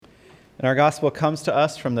And our gospel comes to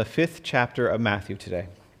us from the 5th chapter of Matthew today.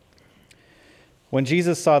 When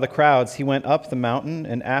Jesus saw the crowds, he went up the mountain,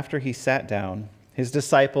 and after he sat down, his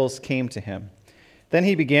disciples came to him. Then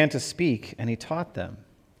he began to speak, and he taught them,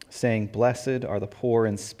 saying, "Blessed are the poor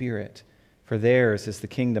in spirit, for theirs is the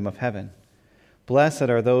kingdom of heaven. Blessed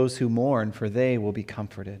are those who mourn, for they will be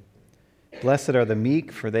comforted. Blessed are the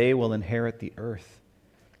meek, for they will inherit the earth.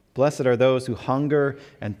 Blessed are those who hunger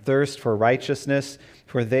and thirst for righteousness,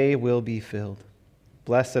 for they will be filled.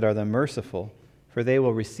 Blessed are the merciful, for they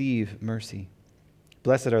will receive mercy.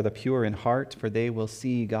 Blessed are the pure in heart, for they will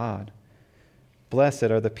see God. Blessed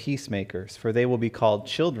are the peacemakers, for they will be called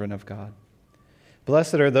children of God.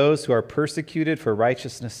 Blessed are those who are persecuted for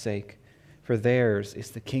righteousness' sake, for theirs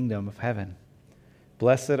is the kingdom of heaven.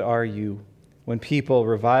 Blessed are you when people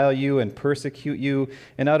revile you and persecute you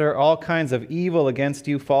and utter all kinds of evil against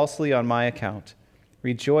you falsely on my account.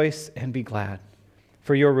 Rejoice and be glad,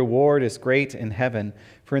 for your reward is great in heaven,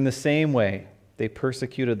 for in the same way they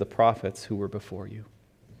persecuted the prophets who were before you."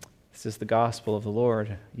 This is the gospel of the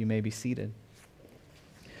Lord. You may be seated.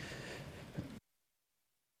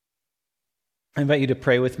 I invite you to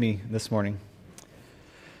pray with me this morning.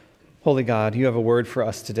 Holy God, you have a word for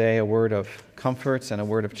us today, a word of comfort and a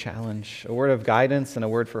word of challenge, a word of guidance and a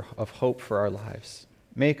word of hope for our lives.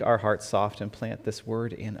 Make our hearts soft and plant this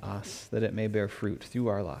word in us, that it may bear fruit through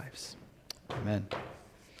our lives. Amen.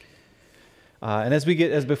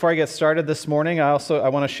 And before I get started this morning, I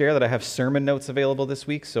want to share that I have sermon notes available this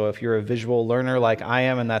week. So if you're a visual learner like I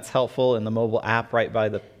am, and that's helpful, in the mobile app right by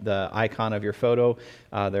the icon of your photo,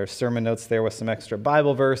 there are sermon notes there with some extra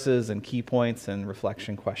Bible verses and key points and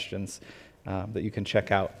reflection questions that you can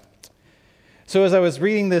check out. So as I was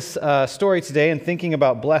reading this story today and thinking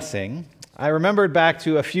about blessing, I remembered back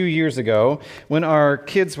to a few years ago when our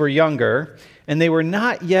kids were younger, and they were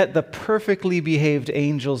not yet the perfectly behaved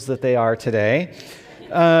angels that they are today.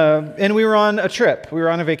 And we were on a trip. We were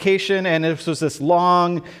on a vacation, and it was this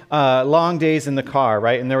long days in the car,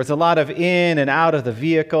 right? And there was a lot of in and out of the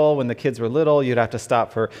vehicle. When the kids were little, you'd have to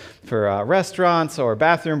stop for restaurants or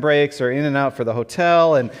bathroom breaks or in and out for the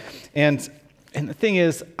hotel. And the thing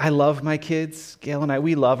is, I love my kids. Gail and I,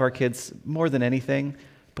 we love our kids more than anything,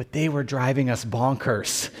 but they were driving us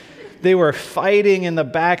bonkers. They were fighting in the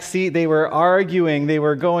back seat. They were arguing. They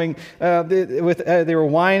were they were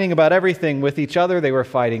whining about everything with each other. They were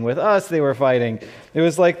fighting with us. They were fighting. It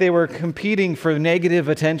was like they were competing for negative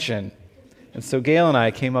attention. And so Gail and I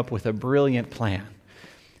came up with a brilliant plan.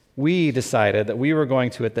 We decided that we were going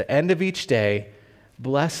to, at the end of each day,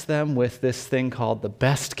 bless them with this thing called the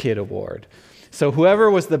Best Kid Award. So whoever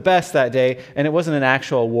was the best that day, and it wasn't an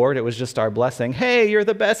actual award, it was just our blessing. Hey, you're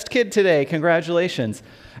the best kid today. Congratulations.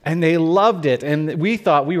 And they loved it, and we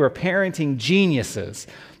thought we were parenting geniuses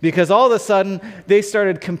because all of a sudden they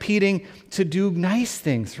started competing to do nice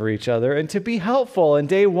things for each other and to be helpful. And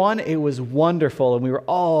day one, it was wonderful, and we were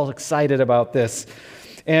all excited about this.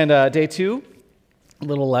 And day two, a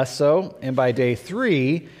little less so. And by day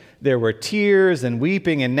three, there were tears and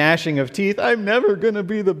weeping and gnashing of teeth. I'm never going to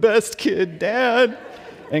be the best kid, Dad.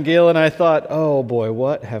 And Gail and I thought, oh boy,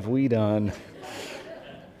 what have we done?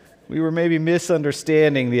 We were maybe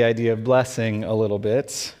misunderstanding the idea of blessing a little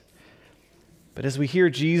bit. But as we hear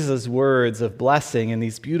Jesus' words of blessing in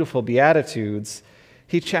these beautiful beatitudes,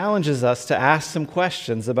 he challenges us to ask some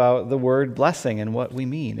questions about the word blessing and what we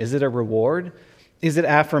mean. Is it a reward? Is it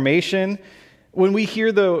affirmation? When we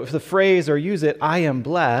hear the phrase or use it, I am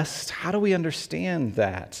blessed, how do we understand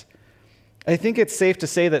that? I think it's safe to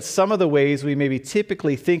say that some of the ways we maybe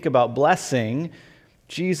typically think about blessing,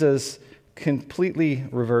 Jesus completely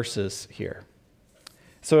reverses here.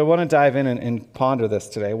 So I want to dive in and ponder this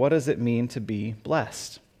today. What does it mean to be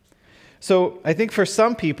blessed? So I think for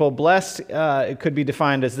some people, blessed it could be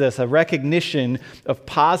defined as this, a recognition of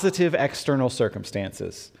positive external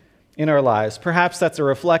circumstances in our lives. Perhaps that's a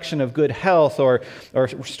reflection of good health or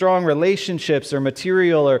strong relationships or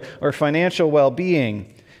material or financial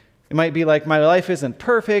well-being. It might be like, my life isn't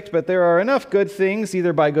perfect, but there are enough good things,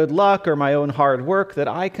 either by good luck or my own hard work, that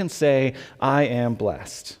I can say I am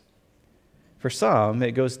blessed. For some,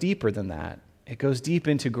 it goes deeper than that. It goes deep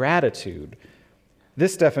into gratitude.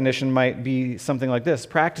 This definition might be something like this: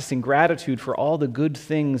 practicing gratitude for all the good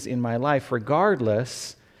things in my life,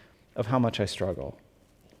 regardless of how much I struggle.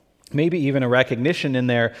 Maybe even a recognition in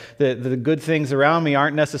there that the good things around me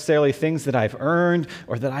aren't necessarily things that I've earned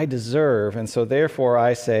or that I deserve, and so therefore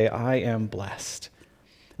I say, I am blessed.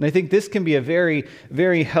 And I think this can be a very,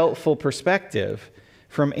 very helpful perspective.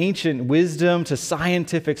 From ancient wisdom to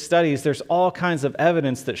scientific studies, there's all kinds of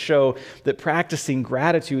evidence that show that practicing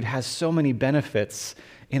gratitude has so many benefits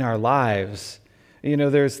in our lives.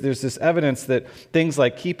 There's this evidence that things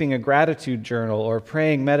like keeping a gratitude journal or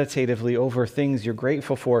praying meditatively over things you're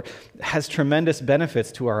grateful for has tremendous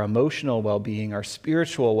benefits to our emotional well-being, our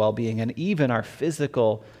spiritual well-being, and even our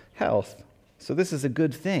physical health. So this is a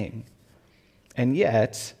good thing. And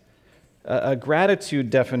yet, a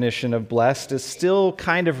gratitude definition of blessed is still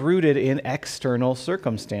kind of rooted in external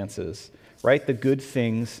circumstances, right? The good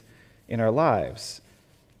things in our lives.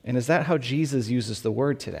 And is that how Jesus uses the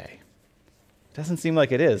word today? Doesn't seem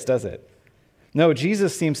like it is, does it? No,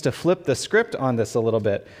 Jesus seems to flip the script on this a little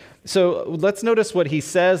bit. So let's notice what he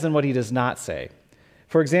says and what he does not say.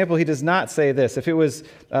 For example, he does not say this. If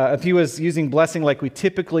he was using blessing like we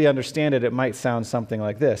typically understand it, it might sound something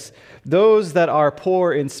like this. Those that are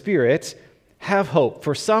poor in spirit have hope,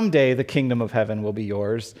 for someday the kingdom of heaven will be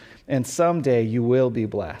yours, and someday you will be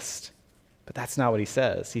blessed. But that's not what he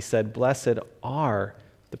says. He said, blessed are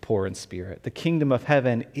the poor in spirit. The kingdom of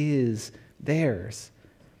heaven is theirs.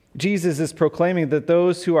 Jesus is proclaiming that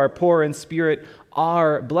those who are poor in spirit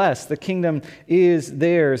are blessed. The kingdom is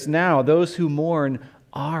theirs now. Those who mourn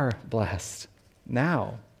are blessed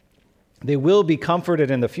now. They will be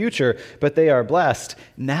comforted in the future, but they are blessed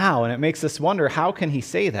now. And it makes us wonder, how can he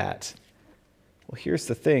say that? Well, here's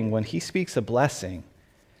the thing. When he speaks a blessing,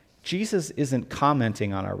 Jesus isn't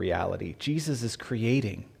commenting on our reality. Jesus is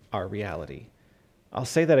creating our reality. I'll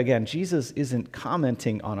say that again. Jesus isn't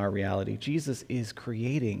commenting on our reality. Jesus is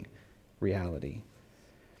creating reality.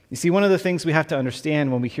 You see, one of the things we have to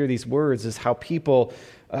understand when we hear these words is how people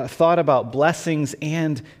thought about blessings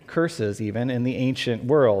and curses even in the ancient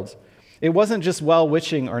world. It wasn't just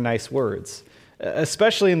well-wishing or nice words.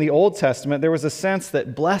 Especially in the Old Testament, there was a sense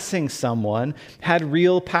that blessing someone had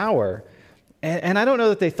real power. And I don't know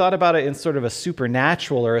that they thought about it in sort of a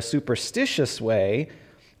supernatural or a superstitious way,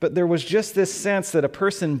 but there was just this sense that a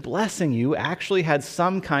person blessing you actually had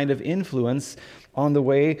some kind of influence on the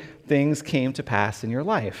way things came to pass in your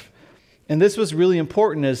life. And this was really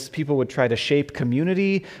important as people would try to shape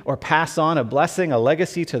community or pass on a blessing, a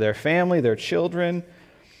legacy to their family, their children.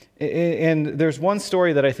 And there's one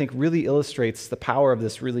story that I think really illustrates the power of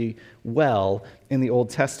this really well in the Old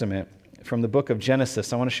Testament from the book of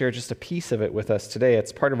Genesis. I want to share just a piece of it with us today.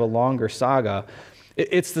 It's part of a longer saga.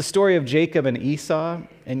 It's the story of Jacob and Esau,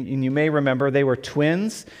 and you may remember they were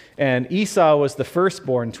twins, and Esau was the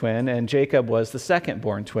firstborn twin, and Jacob was the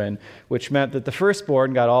secondborn twin, which meant that the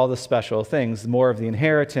firstborn got all the special things, more of the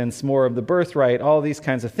inheritance, more of the birthright, all these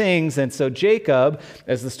kinds of things. And so Jacob,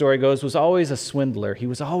 as the story goes, was always a swindler. He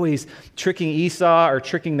was always tricking Esau or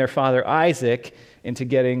tricking their father Isaac into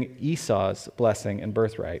getting Esau's blessing and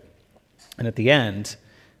birthright. And at the end,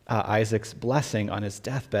 Isaac's blessing on his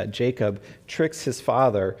deathbed, Jacob tricks his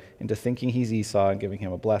father into thinking he's Esau and giving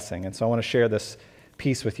him a blessing. And so I want to share this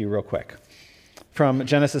piece with you real quick. From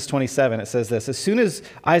Genesis 27, it says this: as soon as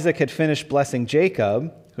Isaac had finished blessing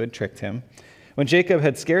Jacob, who had tricked him, when Jacob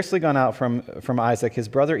had scarcely gone out from Isaac, his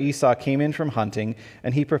brother Esau came in from hunting,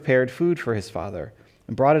 and he prepared food for his father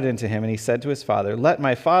and brought it into him. And he said to his father, "Let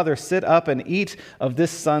my father sit up and eat of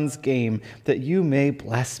this son's game, that you may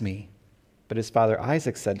bless me." But his father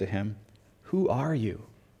Isaac said to him, "Who are you?"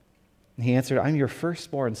 And he answered, "I'm your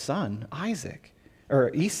firstborn son,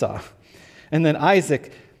 Esau." And then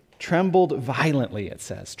Isaac trembled violently, it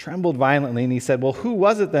says. Trembled violently. And he said, "Well, who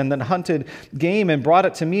was it then that hunted game and brought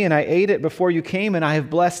it to me? And I ate it before you came, and I have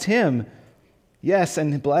blessed him. Yes,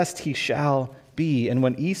 and blessed he shall be." And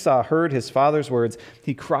when Esau heard his father's words,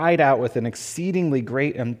 he cried out with an exceedingly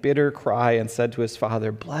great and bitter cry and said to his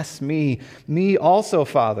father, "Bless me also,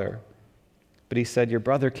 father." But he said, "Your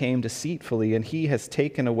brother came deceitfully, and he has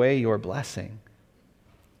taken away your blessing."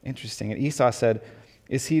 Interesting. And Esau said,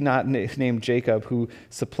 "Is he not named Jacob, who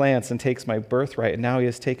supplants and takes my birthright, and now he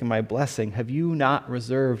has taken my blessing? Have you not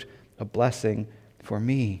reserved a blessing for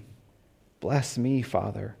me? Bless me,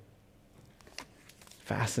 father."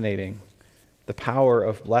 Fascinating. The power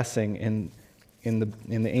of blessing in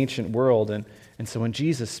the ancient world. And so when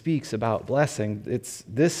Jesus speaks about blessing,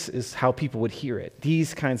 this is how people would hear it,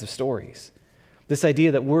 these kinds of stories. This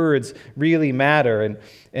idea that words really matter.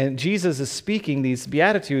 And Jesus is speaking these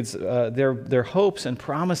beatitudes, they're hopes and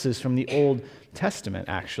promises from the Old Testament,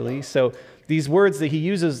 actually. So these words that he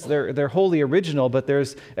uses, they're wholly original, but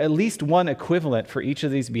there's at least one equivalent for each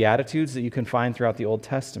of these beatitudes that you can find throughout the Old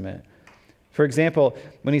Testament. For example,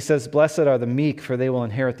 when he says, "Blessed are the meek, for they will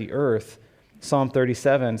inherit the earth," Psalm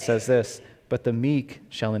 37 says this, "But the meek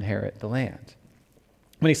shall inherit the land."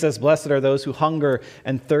 When he says, "Blessed are those who hunger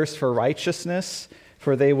and thirst for righteousness,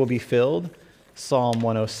 for they will be filled," Psalm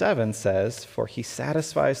 107 says, "For he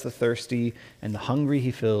satisfies the thirsty, and the hungry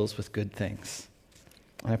he fills with good things."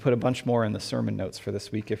 And I put a bunch more in the sermon notes for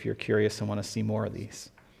this week if you're curious and want to see more of these.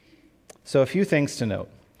 So a few things to note.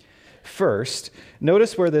 First,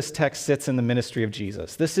 notice where this text sits in the ministry of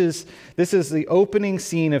Jesus. This is the opening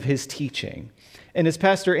scene of his teaching. And as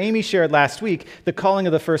Pastor Amy shared last week, the calling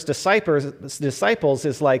of the first disciples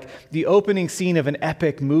is like the opening scene of an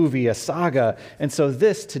epic movie, a saga. And so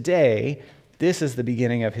this is the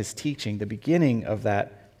beginning of his teaching, the beginning of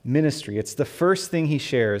that ministry. It's the first thing he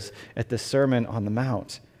shares at the Sermon on the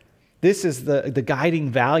Mount. This is the guiding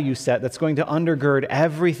value set that's going to undergird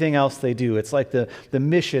everything else they do. It's like the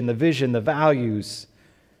mission, the vision, the values.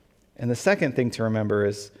 And the second thing to remember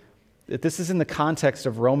is that this is in the context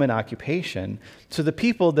of Roman occupation. So the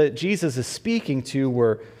people that Jesus is speaking to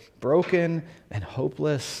were broken and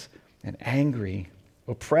hopeless and angry,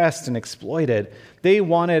 oppressed and exploited. They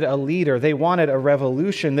wanted a leader. They wanted a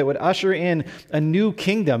revolution that would usher in a new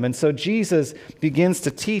kingdom. And so Jesus begins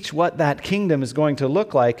to teach what that kingdom is going to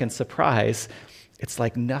look like, and surprise, it's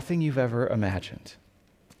like nothing you've ever imagined.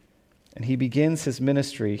 And he begins his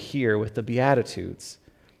ministry here with the beatitudes,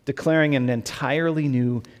 declaring an entirely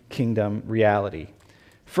new kingdom reality.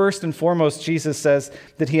 First and foremost, Jesus says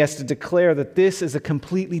that he has to declare that this is a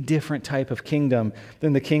completely different type of kingdom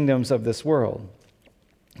than the kingdoms of this world.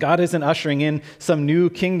 God isn't ushering in some new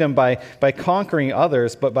kingdom by conquering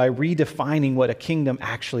others, but by redefining what a kingdom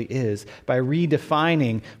actually is, by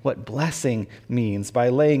redefining what blessing means, by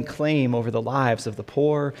laying claim over the lives of the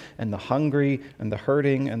poor and the hungry and the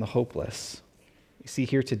hurting and the hopeless. You see,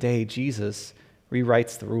 here today, Jesus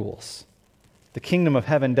rewrites the rules. The kingdom of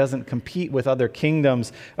heaven doesn't compete with other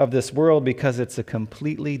kingdoms of this world because it's a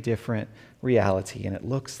completely different reality, and it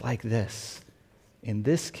looks like this. In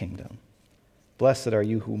this kingdom, blessed are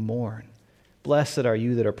you who mourn. Blessed are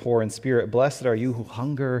you that are poor in spirit. Blessed are you who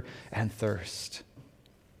hunger and thirst.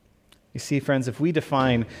 You see, friends, if we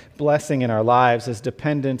define blessing in our lives as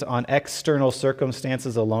dependent on external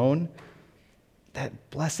circumstances alone, that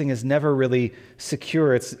blessing is never really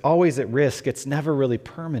secure. It's always at risk. It's never really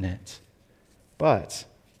permanent. But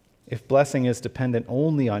if blessing is dependent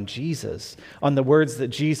only on Jesus, on the words that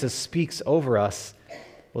Jesus speaks over us,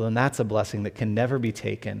 well, then that's a blessing that can never be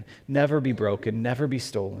taken, never be broken, never be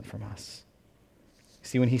stolen from us.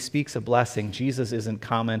 See, when he speaks of blessing, Jesus isn't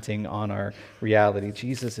commenting on our reality.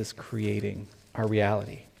 Jesus is creating our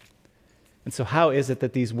reality. And so how is it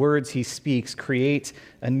that these words he speaks create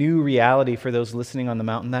a new reality for those listening on the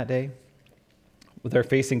mountain that day? They're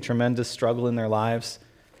facing tremendous struggle in their lives.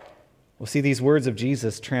 Well, see, these words of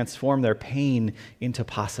Jesus transform their pain into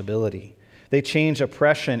possibility. They change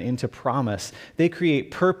oppression into promise. They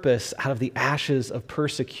create purpose out of the ashes of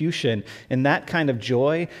persecution. And that kind of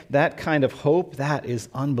joy, that kind of hope, that is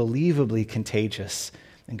unbelievably contagious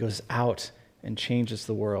and goes out and changes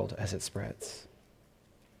the world as it spreads.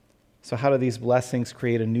 So how do these blessings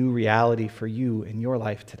create a new reality for you in your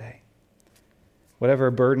life today?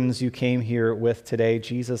 Whatever burdens you came here with today,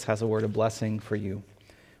 Jesus has a word of blessing for you.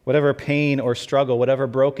 Whatever pain or struggle, whatever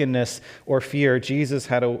brokenness or fear, Jesus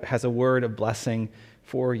has a word of blessing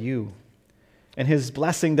for you. And his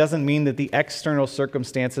blessing doesn't mean that the external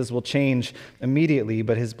circumstances will change immediately,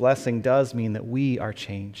 but his blessing does mean that we are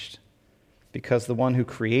changed. Because the one who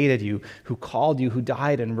created you, who called you, who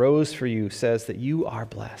died and rose for you, says that you are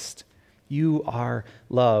blessed. You are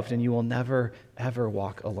loved, and you will never, ever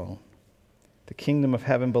walk alone. The kingdom of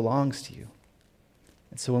heaven belongs to you.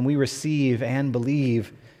 And so when we receive and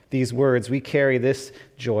believe these words, we carry this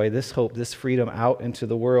joy, this hope, this freedom out into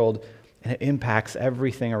the world, and it impacts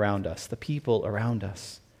everything around us, the people around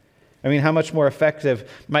us. I mean, how much more effective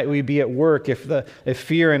might we be at work if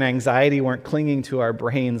fear and anxiety weren't clinging to our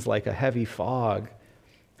brains like a heavy fog?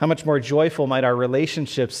 How much more joyful might our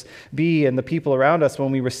relationships be and the people around us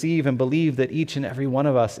when we receive and believe that each and every one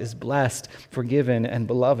of us is blessed, forgiven, and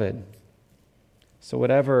beloved? So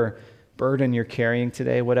whatever burden you're carrying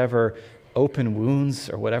today, whatever open wounds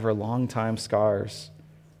or whatever long-time scars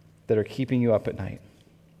that are keeping you up at night,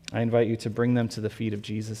 I invite you to bring them to the feet of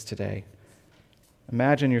Jesus today.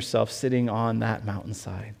 Imagine yourself sitting on that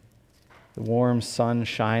mountainside, the warm sun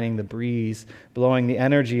shining, the breeze blowing, the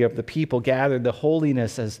energy of the people gathered, the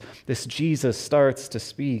holiness as this Jesus starts to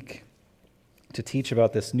speak, to teach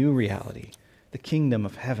about this new reality, the kingdom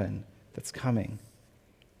of heaven that's coming.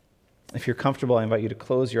 If you're comfortable, I invite you to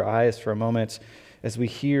close your eyes for a moment as we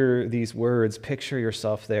hear these words. Picture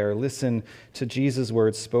yourself there. Listen to Jesus'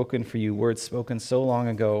 words spoken for you, words spoken so long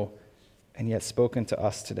ago and yet spoken to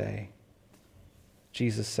us today.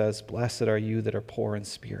 Jesus says, "Blessed are you that are poor in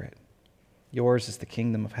spirit. Yours is the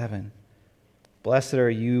kingdom of heaven. Blessed are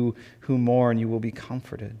you who mourn, you will be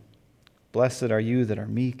comforted. Blessed are you that are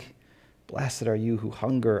meek. Blessed are you who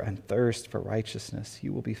hunger and thirst for righteousness.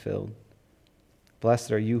 You will be filled.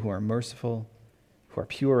 Blessed are you who are merciful, who are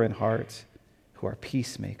pure in heart, who are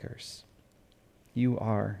peacemakers. You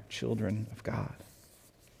are children of God.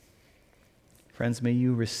 Friends, may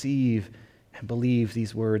you receive and believe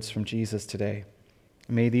these words from Jesus today.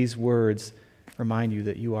 May these words remind you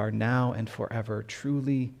that you are now and forever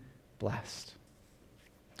truly blessed.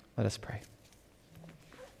 Let us pray.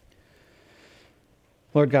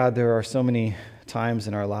 Lord God, there are so many times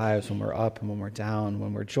in our lives when we're up and when we're down,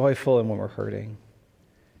 when we're joyful and when we're hurting.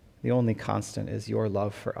 The only constant is your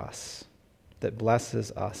love for us that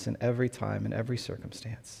blesses us in every time and every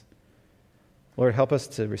circumstance. Lord, help us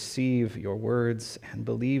to receive your words and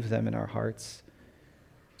believe them in our hearts,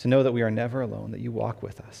 to know that we are never alone, that you walk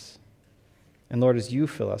with us. And Lord, as you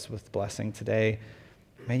fill us with blessing today,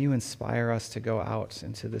 may you inspire us to go out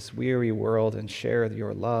into this weary world and share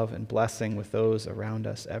your love and blessing with those around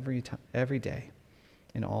us every day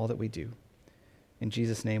in all that we do. In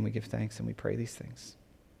Jesus' name we give thanks and we pray these things.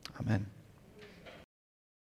 Amen.